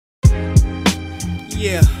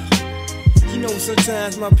Yeah, you know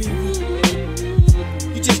sometimes my people,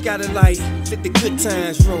 you just gotta like let the good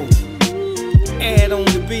times roll. Add on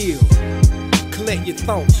the bill, collect your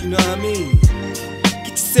thoughts, you know what I mean? Get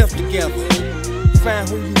yourself together, find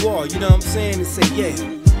who you are, you know what I'm saying? And say, yeah,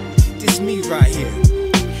 this me right here.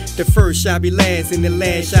 The first shall be last and the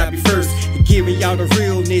last shall be first. And giving y'all the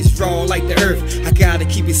realness raw like the earth. I gotta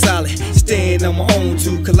keep it solid, stand on my own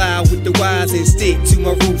to collide with the wise and stick to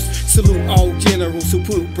my roots. Salute all generals who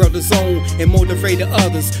put brothers on and motivate the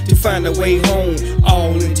others to find a way home.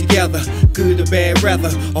 All in together, good or bad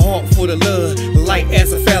weather, a heart for the love, light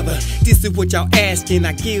as a feather. This is what y'all asking,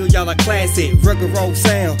 I give y'all a classic rugged road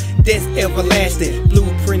sound that's everlasting.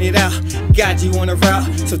 Blueprinted out, got you on the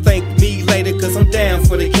route, so thank me later cause I'm down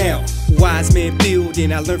for the count. Wise men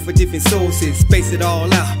building, I learned for different sources, space it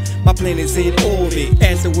all out, my plan is in orbit.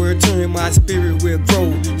 As the word turn, my spirit will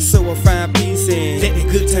grow, so I find peace and let the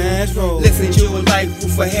good times roll. Let's enjoy life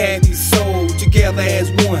with a happy soul, together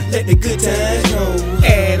as one, let the good times roll.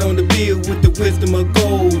 Add on the bill with the wisdom of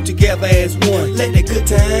gold, together as one, let the good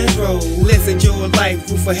times roll. Let's enjoy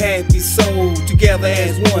life with a happy soul, together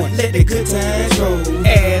as one, let the good times roll.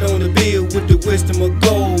 Add on the bill with the wisdom of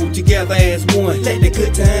gold, together as one, let the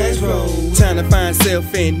good times roll. Time to find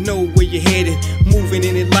self and know where you're headed. Moving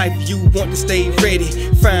in life, you want to stay ready.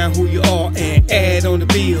 Find who you are and add on the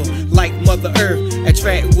bill. Like Mother Earth,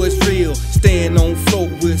 attract what's real. Stand on float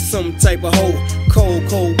with some type of hope. Cold,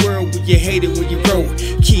 cold world where you hate it when you grow.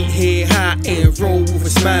 Keep head high and roll with a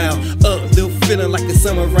smile. Uplift feeling like a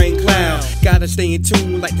summer rain cloud. Gotta stay in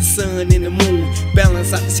tune like the sun and the moon.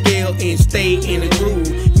 Balance out the scale and stay in the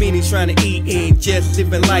groove. Meaning trying to eat and just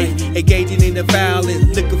living life. Engaging in the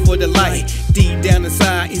violence, looking for the light. Deep down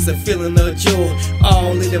inside is a feeling of joy.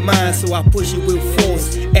 All in the mind, so I push it with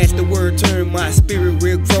force. As the word turn, my spirit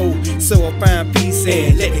will grow. So I find peace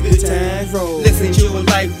and let the good times roll. Let's enjoy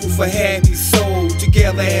life with a happy soul,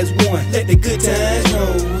 together as one, let the good times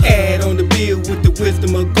roll. Add on the bill with the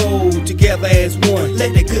wisdom of gold, together as one,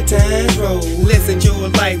 let the good times roll. Let's enjoy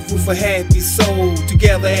life with a happy soul,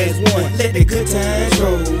 together as one, let the good times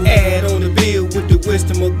roll. Add on the bill with the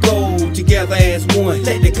wisdom of gold, together as one,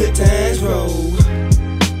 let the good times roll.